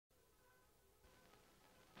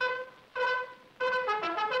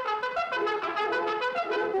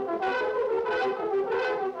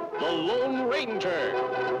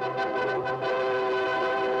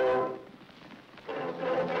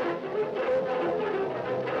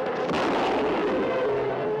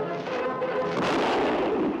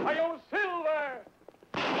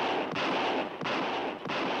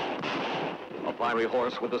fiery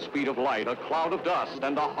horse with the speed of light, a cloud of dust,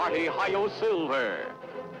 and a hearty hi-yo silver.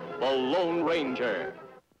 The Lone Ranger.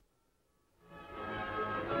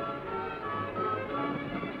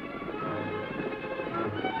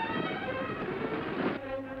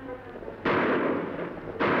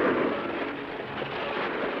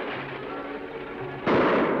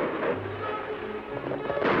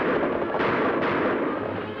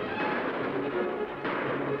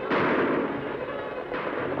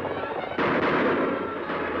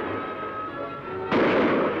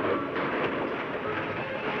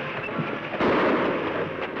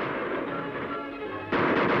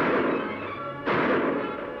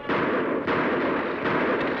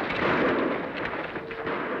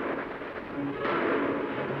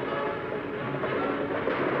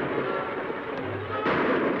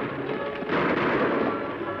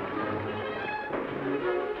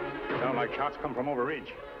 Shots come from over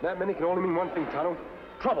Ridge. That many can only mean one thing, Tonto.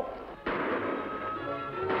 Trouble.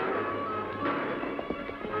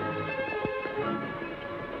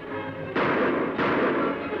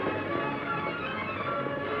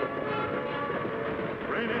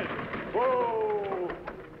 Rein in. Whoa!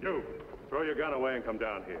 You, throw your gun away and come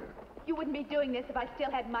down here. You wouldn't be doing this if I still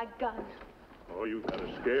had my gun. Oh, you got her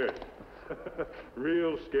scared.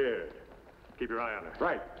 Real scared. Keep your eye on her.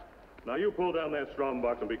 Right. Now, you pull down that strong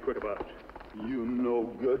box and be quick about it. You no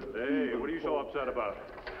good. Hey, what are you so upset about?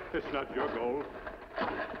 It's not your gold.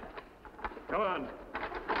 Come on.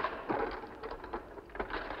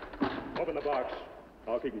 Open the box.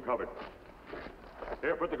 I'll keep him covered.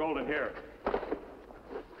 Here, put the gold in here.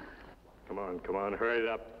 Come on, hurry it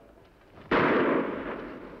up.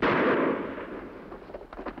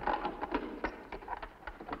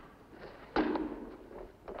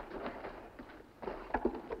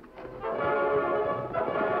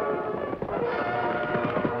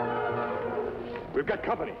 We've got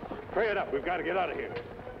company. Hurry it up. We've got to get out of here.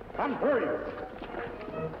 I'm hurrying.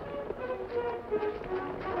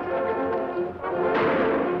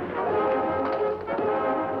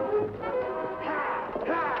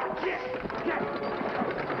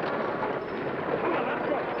 Come on, let's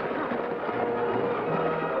go.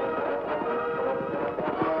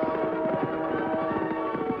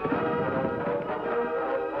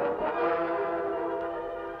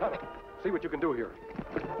 See what you can do here.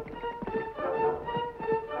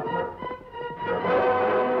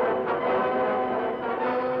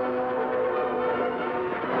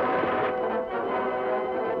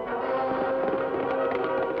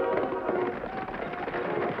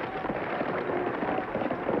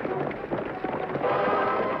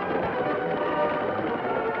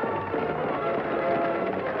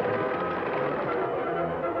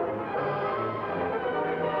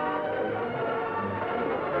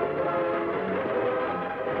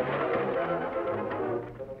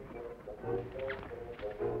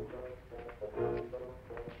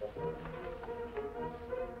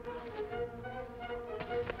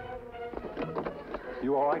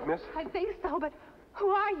 You all right, miss? I think so, but who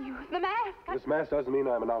are you? The mask. This mask doesn't mean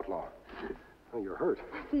I'm an outlaw. Oh, you're hurt.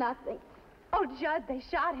 It's nothing. Oh, Judd, they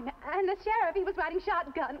shot him. And the sheriff, he was riding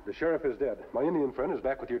shotgun. The sheriff is dead. My Indian friend is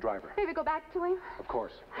back with your driver. Maybe go back to him? Of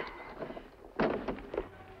course.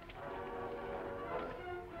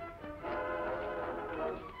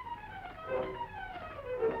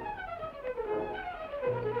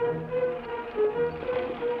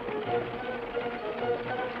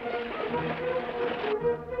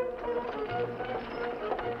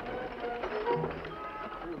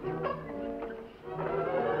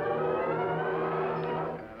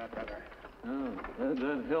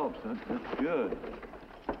 That helps. That's good.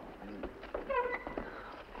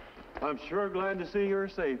 I'm sure glad to see you're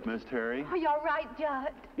safe, Miss Terry. Oh, you're right,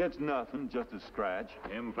 Judd. It's nothing, just a scratch.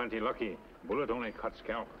 Him plenty lucky. Bullet only cut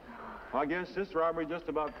scalp. I guess this robbery just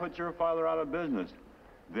about put your father out of business.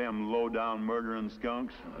 Them low-down murdering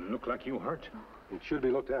skunks. Look like you hurt. It should be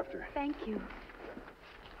looked after. Thank you.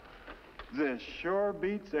 This sure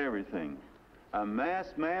beats everything. A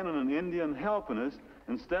masked man and an Indian helping us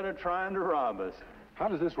instead of trying to rob us. How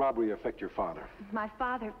does this robbery affect your father? My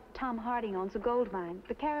father, Tom Harding, owns a gold mine,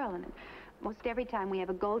 the Carolyn. And most every time we have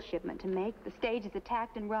a gold shipment to make, the stage is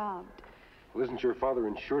attacked and robbed. Well, isn't your father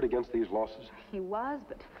insured against these losses? He was,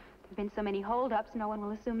 but there've been so many holdups, no one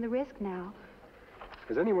will assume the risk now.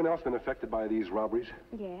 Has anyone else been affected by these robberies?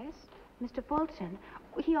 Yes, Mr. Fulton.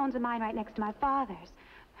 He owns a mine right next to my father's.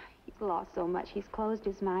 He's lost so much, he's closed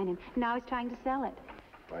his mine, and now he's trying to sell it.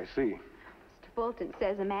 I see. Mr. Fulton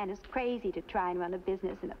says a man is crazy to try and run a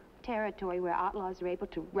business in a territory where outlaws are able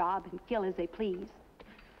to rob and kill as they please.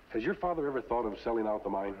 Has your father ever thought of selling out the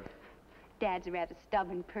mine? Dad's a rather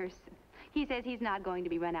stubborn person. He says he's not going to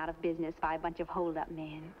be run out of business by a bunch of hold-up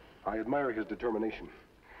men. I admire his determination.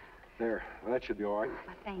 There, that should be all right.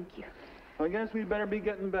 Well, thank you. I guess we'd better be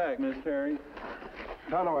getting back, Miss Terry.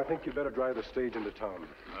 Tonto, I think you'd better drive the stage into town.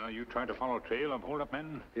 You trying to follow a trail of hold-up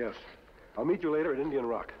men? Yes. I'll meet you later at Indian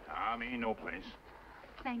Rock. Me no place.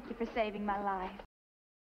 Thank you for saving my life.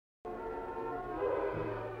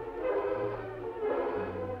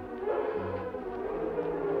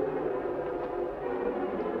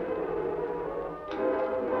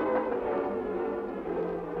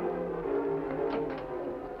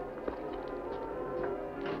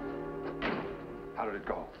 How did it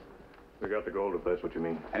go? We got the gold, if that's what you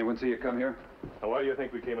mean. Anyone see you come here? Now, why do you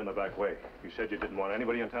think we came in the back way? You said you didn't want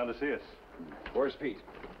anybody in town to see us. Where's Pete?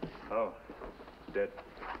 Oh, dead.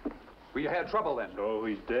 Well, you had trouble then. So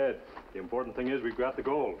he's dead. The important thing is we've got the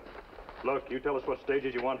gold. Look, you tell us what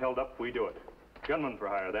stages you want held up, we do it. Gunman for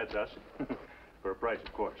hire, that's us. For a price,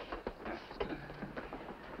 of course.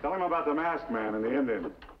 Tell him about the masked man and the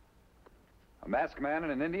Indian. A masked man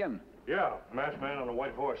and an Indian? Yeah, a masked man on a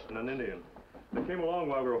white horse and an Indian. They came along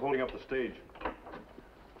while we were holding up the stage.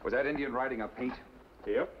 Was that Indian riding a paint?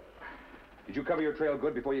 Yep. Did you cover your trail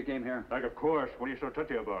good before you came here? Like, of course. What are you so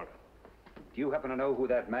touchy about? Do you happen to know who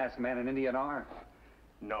that masked man and Indian are?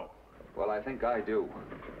 No. Well, I think I do.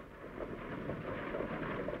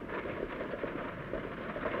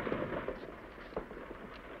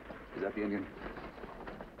 Is that the Indian?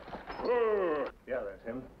 Oh, yeah, that's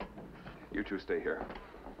him. You two stay here.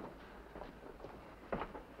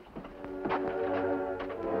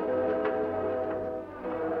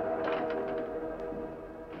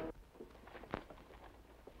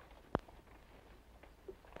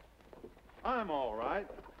 I'm all right.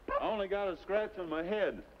 I only got a scratch on my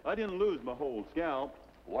head. I didn't lose my whole scalp.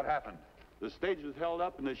 What happened? The stage was held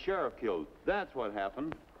up and the sheriff killed. That's what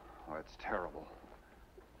happened. Oh, it's terrible.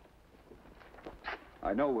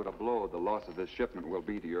 I know what a blow the loss of this shipment will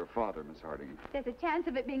be to your father, Miss Harding. There's a chance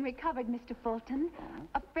of it being recovered, Mr. Fulton.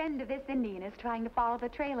 A friend of this Indian is trying to follow the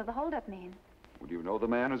trail of the hold-up men. Would you know the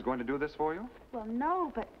man who's going to do this for you? Well,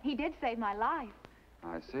 no, but he did save my life.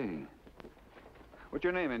 I see. What's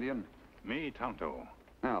your name, Indian? Me, Tonto.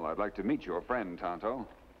 Well, I'd like to meet your friend, Tonto.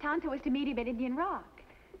 Tonto was to meet him at Indian Rock.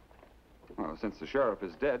 Well, since the sheriff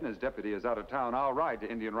is dead and his deputy is out of town, I'll ride to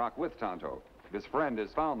Indian Rock with Tonto. If his friend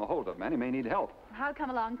has found the hold-up man, he may need help. I'll come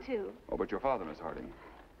along, too. Oh, but your father, Miss Harding.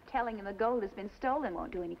 Telling him the gold has been stolen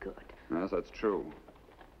won't do any good. Yes, that's true.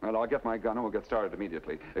 Well, I'll get my gun and we'll get started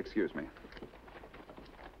immediately. Excuse me.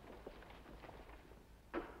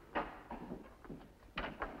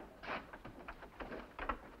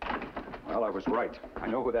 Well, I was right. I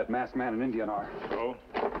know who that masked man and Indian are. So?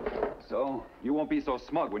 So, you won't be so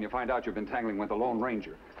smug when you find out you've been tangling with the Lone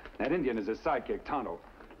Ranger. That Indian is his sidekick, Tonto.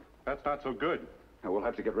 That's not so good. Now, we'll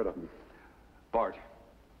have to get rid of him. Bart,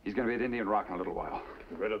 he's going to be at Indian Rock in a little while.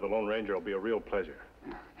 Get rid of the Lone Ranger will be a real pleasure.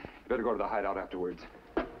 You better go to the hideout afterwards.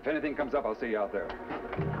 If anything comes up, I'll see you out there.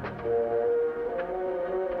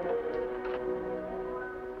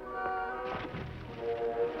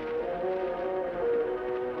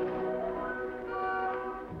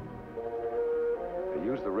 They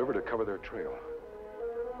used the river to cover their trail.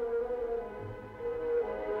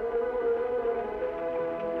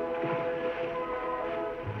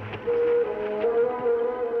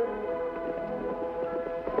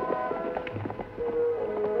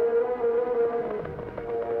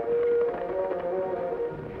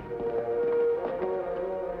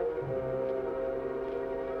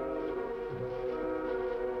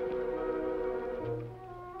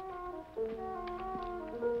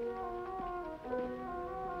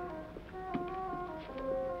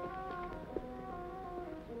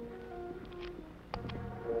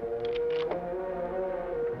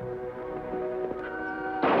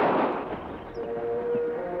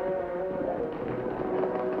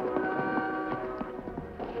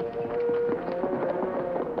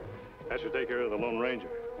 Take care of the Lone Ranger.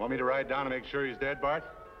 Want me to ride down and make sure he's dead, Bart?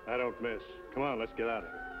 I don't miss. Come on, let's get out of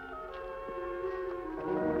here.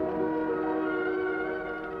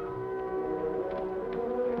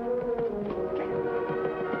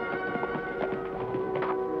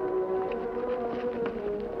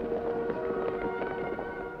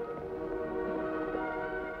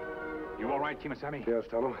 You all right, Kemo Sabe? Yes,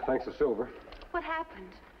 Tonto. Thanks to Silver. What happened?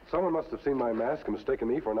 Someone must have seen my mask and mistaken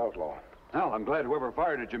me for an outlaw. Well, I'm glad whoever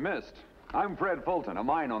fired it you missed. I'm Fred Fulton, a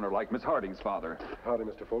mine owner like Miss Harding's father. Howdy,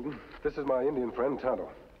 Mr. Fulton. This is my Indian friend, Tonto.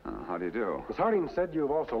 How do you do? Miss Harding said you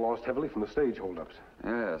have also lost heavily from the stage holdups.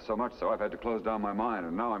 Yeah, so much so I've had to close down my mine,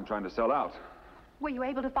 and now I'm trying to sell out. Were you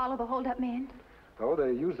able to follow the hold-up men? Oh,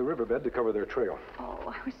 they used the riverbed to cover their trail. Oh,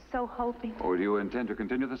 I was so hoping. Oh, do you intend to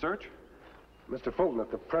continue the search? Mr. Fulton, at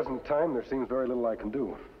the present time, there seems very little I can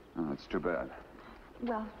do. Oh, that's too bad.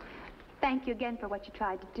 Well, thank you again for what you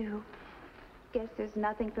tried to do. Guess there's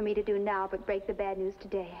nothing for me to do now but break the bad news to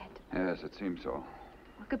Dad. Yes, it seems so.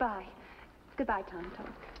 Well, goodbye. Goodbye, Tonto.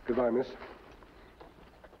 Goodbye, miss.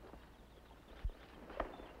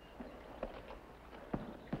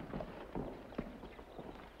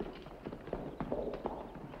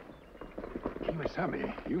 Kemo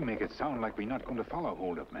Sabe, you make it sound like we're not going to follow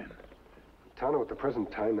hold-up men. Tonto, at the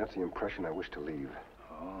present time, that's the impression I wish to leave.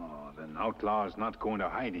 Oh, then outlaws not going to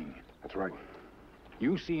hiding. That's right.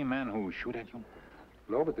 You see a man who shoot at you?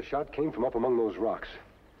 No, but the shot came from up among those rocks.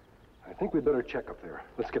 I think we'd better check up there.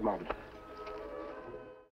 Let's get mounted.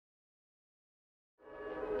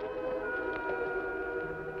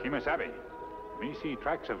 Kemo Sabe, me see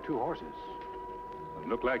tracks of 2 horses. It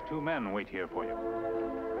look like 2 men wait here for you.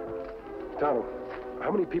 Tonto,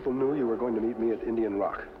 how many people knew you were going to meet me at Indian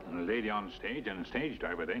Rock? A lady on stage and a stage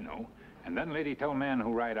driver, they know. And then lady tell man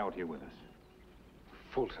who ride out here with us.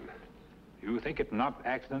 Fulton. You think it not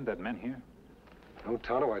accident that men here? No,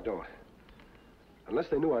 Tonto, I don't. Unless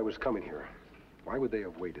they knew I was coming here, why would they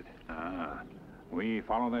have waited? Ah, we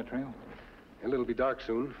follow their trail? It'll be dark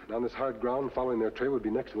soon, and on this hard ground, following their trail would be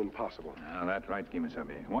next to impossible. Ah, that's right, Kemo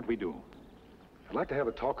Sabe. What we do? I'd like to have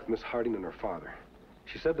a talk with Miss Harding and her father.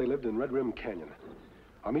 She said they lived in Red Rim Canyon.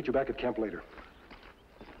 I'll meet you back at camp later.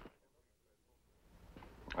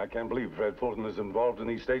 I can't believe Fred Fulton is involved in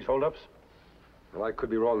these stage holdups. Well, I could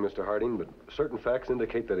be wrong, Mr. Harding, but certain facts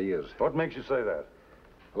indicate that he is. What makes you say that?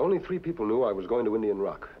 Well, only 3 people knew I was going to Indian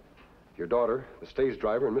Rock. Your daughter, the stage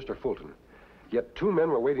driver, and Mr. Fulton. Yet 2 men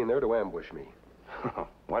were waiting there to ambush me.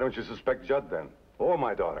 Why don't you suspect Judd then? Or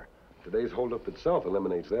my daughter? Today's holdup itself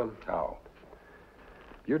eliminates them. How?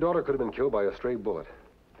 Your daughter could have been killed by a stray bullet,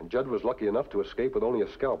 and Judd was lucky enough to escape with only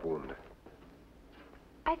a scalp wound.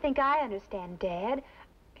 I think I understand, Dad.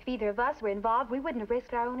 If either of us were involved, we wouldn't have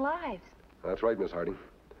risked our own lives. That's right, Miss Harding.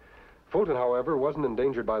 Fulton, however, wasn't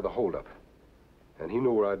endangered by the holdup, and he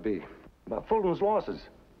knew where I'd be. About Fulton's losses.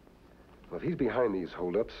 Well, if he's behind these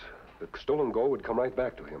holdups, the stolen gold would come right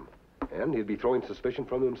back to him, and he'd be throwing suspicion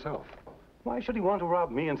from himself. Why should he want to rob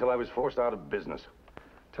me until I was forced out of business?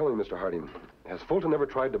 Tell me, Mr. Harding, has Fulton ever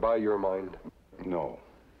tried to buy your mind? No.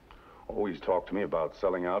 Always talked to me about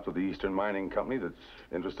selling out to the Eastern Mining Company that's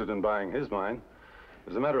interested in buying his mine.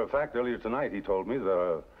 As a matter of fact, earlier tonight he told me that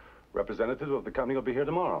a representative of the company will be here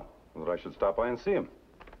tomorrow, and that I should stop by and see him.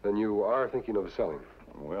 Then you are thinking of selling?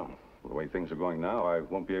 Well, the way things are going now, I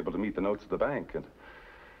won't be able to meet the notes at the bank, and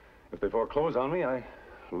if they foreclose on me, I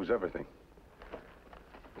lose everything.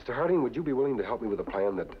 Mr. Harding, would you be willing to help me with a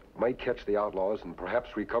plan that might catch the outlaws and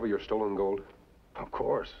perhaps recover your stolen gold? Of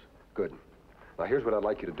course. Good. Now, here's what I'd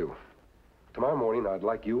like you to do. Tomorrow morning, I'd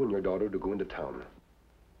like you and your daughter to go into town.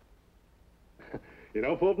 You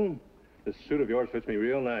know, Fulton, this suit of yours fits me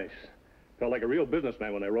real nice. Felt like a real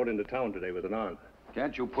businessman when I rode into town today with it on.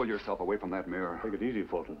 Can't you pull yourself away from that mirror? Take it easy,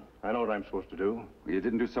 Fulton. I know what I'm supposed to do. You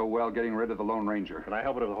didn't do so well getting rid of the Lone Ranger. Can I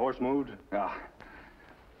help it if the horse moved? Ah.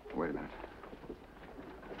 Wait a minute.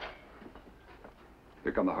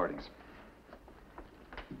 Here come the Hardings.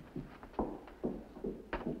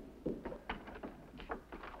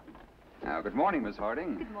 Now, good morning, Miss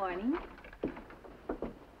Harding. Good morning.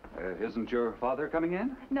 Isn't your father coming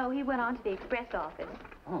in? No, he went on to the express office.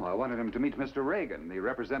 Oh, I wanted him to meet Mr. Reagan, the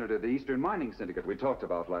representative of the Eastern Mining Syndicate we talked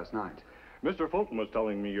about last night. Mr. Fulton was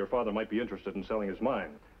telling me your father might be interested in selling his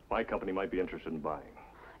mine. My company might be interested in buying.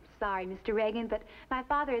 Sorry, Mr. Reagan, but my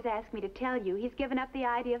father has asked me to tell you he's given up the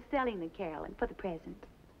idea of selling the Carolyn for the present.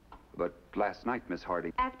 But last night, Miss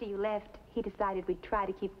Harding... After you left, he decided we'd try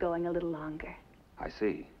to keep going a little longer. I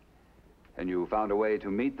see. And you found a way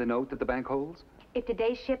to meet the note that the bank holds? If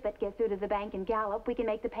today's shipment gets through to the bank in Gallup, we can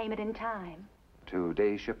make the payment in time.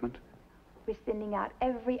 Today's shipment? We're sending out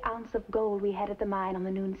every ounce of gold we had at the mine on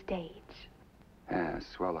the noon stage. Yes,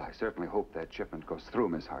 well, I certainly hope that shipment goes through,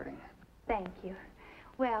 Miss Harding. Thank you.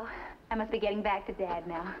 Well, I must be getting back to Dad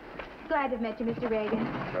now. Glad to have met you, Mr. Reagan.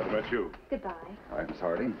 Glad to meet you. Goodbye. All right, Miss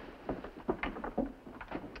Harding.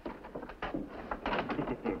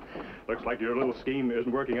 Looks like your little scheme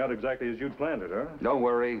isn't working out exactly as you'd planned it, huh? Don't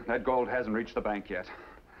worry. That gold hasn't reached the bank yet.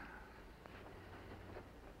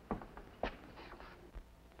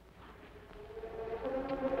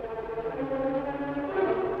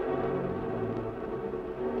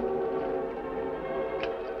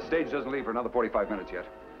 Stage doesn't leave for another 45 minutes yet.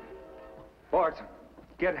 Bart,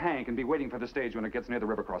 get Hank and be waiting for the stage when it gets near the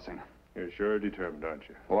river crossing. You're sure determined, aren't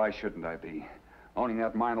you? Why shouldn't I be? Owning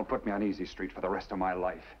that mine will put me on easy street for the rest of my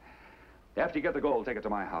life. After you get the gold, take it to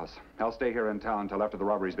my house. I'll stay here in town until after the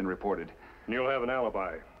robbery's been reported. And you'll have an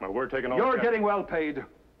alibi. Now, we're taking all You're getting well paid.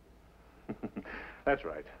 That's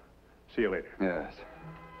right. See you later. Yes.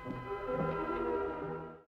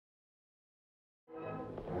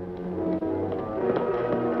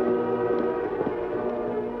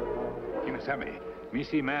 Kemo Sabe, me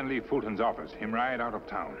see man leave Fulton's office. Him ride out of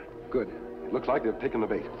town. Good. It looks like they've taken the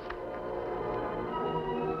bait.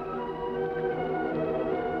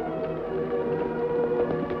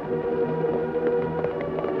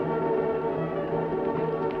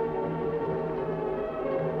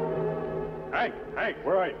 Hank,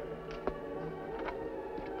 where are you?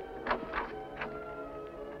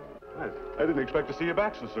 I didn't expect to see you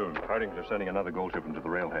back so soon. Hardings are sending another gold shipment to the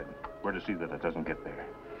railhead. We're to see that it doesn't get there.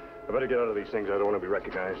 I better get out of these things. I don't want to be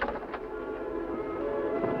recognized.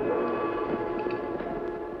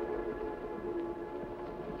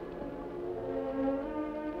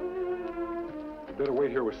 You better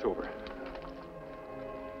wait here with Silver.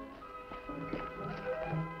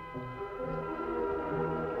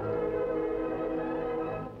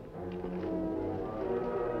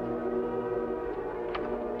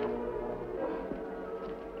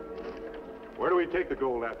 Where do we take the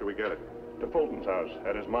gold after we get it? To Fulton's house,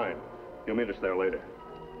 at his mine. He'll meet us there later.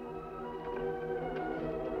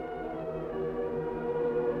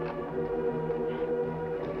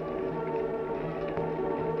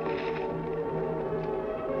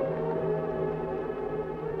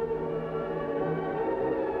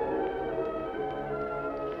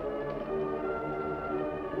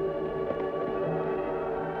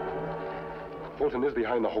 Fulton is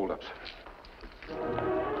behind the holdups.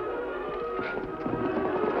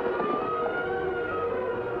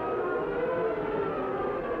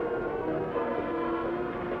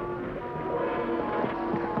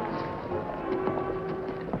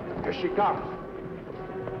 Here she comes.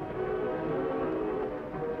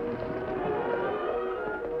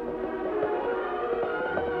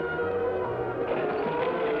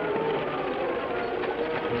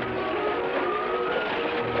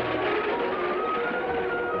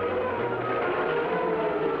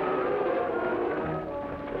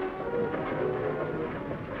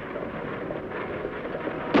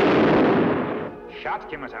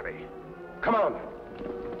 Shot, Kemo Sabe. Come on.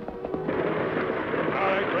 All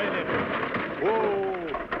right, rein in.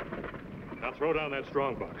 Whoa! Now throw down that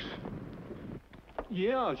strong box.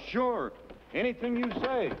 Yeah, sure. Anything you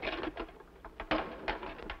say.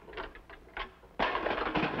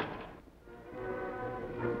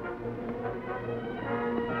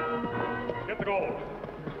 Get the gold.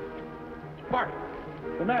 Bart,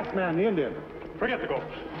 the masked man, the Indian. Forget the gold.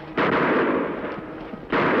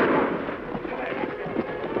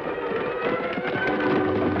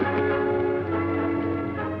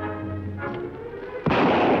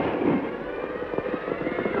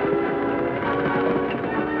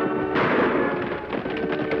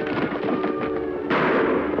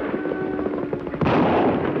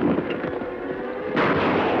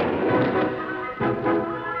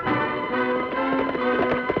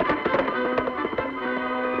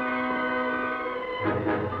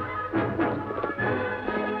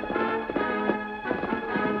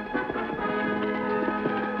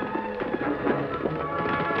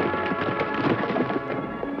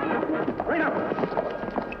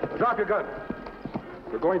 Drop your gun.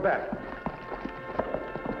 We're going back.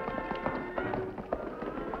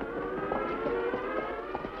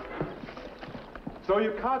 So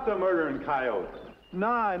you caught the murdering coyote.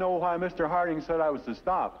 Now I know why Mr. Harding said I was to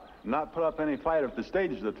stop, not put up any fight if the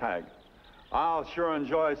stage is attacked. I'll sure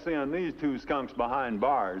enjoy seeing these two skunks behind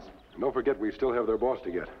bars. And don't forget, we still have their boss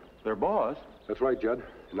to get. Their boss? That's right, Judd.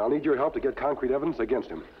 And I'll need your help to get concrete evidence against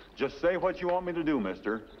him. Just say what you want me to do,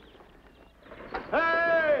 mister.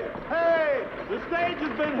 Hey! Hey! The stage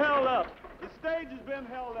has been held up. The stage has been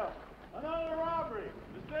held up. Another robbery.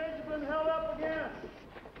 The stage has been held up again.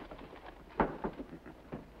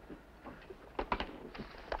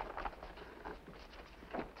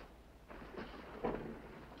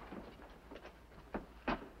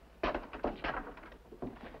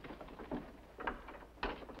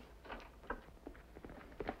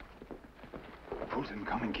 Fulton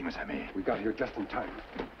coming, Kemo Sabe. We got here just in time.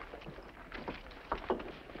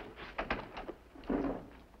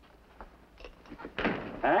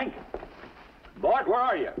 Hank? Bart, where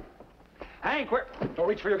are you? Hank, where? Don't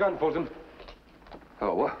reach for your gun, Fulton.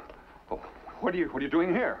 Oh, what are you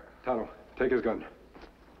doing here? Tonto, take his gun.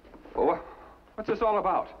 Oh, what's this all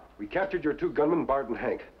about? We captured your two gunmen, Bart and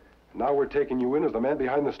Hank. Now we're taking you in as the man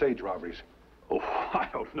behind the stage robberies. Oh, I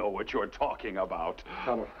don't know what you're talking about.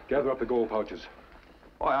 Tonto, gather up the gold pouches.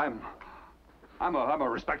 Why, I'm a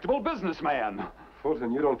respectable businessman.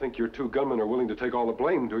 Fulton, you don't think your two gunmen are willing to take all the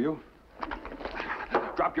blame, do you?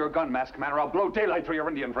 Drop your gun, masked man, or I'll blow daylight through your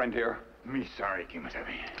Indian friend here. Me sorry, Kemo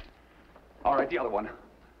Sabe. All right, the other one.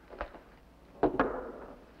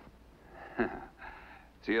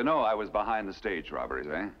 So you know I was behind the stage robberies,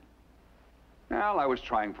 eh? Well, I was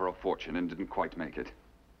trying for a fortune and didn't quite make it.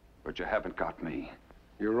 But you haven't got me.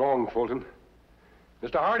 You're wrong, Fulton.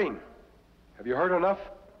 Mr. Harding, have you heard enough?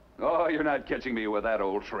 Oh, you're not catching me with that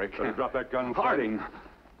old trick. Better drop that gun. Harding.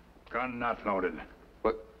 Gun not loaded.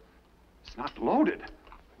 But it's not loaded.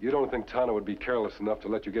 You don't think Tonto would be careless enough to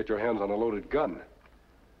let you get your hands on a loaded gun?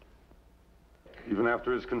 Even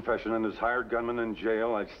after his confession and his hired gunman in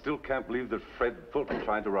jail, I still can't believe that Fred Fulton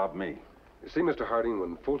tried to rob me. You see, Mr. Harding,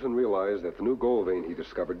 when Fulton realized that the new gold vein he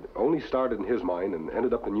discovered only started in his mine and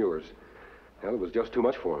ended up in yours, well, it was just too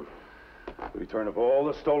much for him. The return of all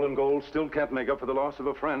the stolen gold still can't make up for the loss of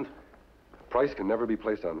a friend. A price can never be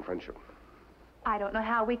placed on friendship. I don't know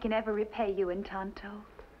how we can ever repay you and Tonto.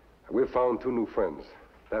 We've found two new friends.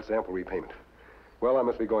 That's ample repayment. Well, I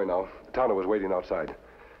must be going now. Tonto is waiting outside.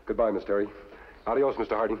 Goodbye, Miss Terry. Adios,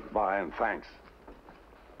 Mr. Harding. Bye, and thanks.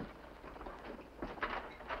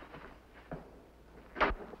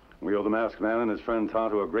 We owe the masked man and his friend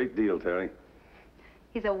Tonto a great deal, Terry.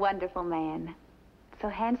 He's a wonderful man. So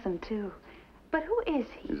handsome, too. But who is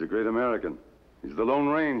he? He's a great American. He's the Lone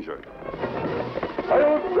Ranger.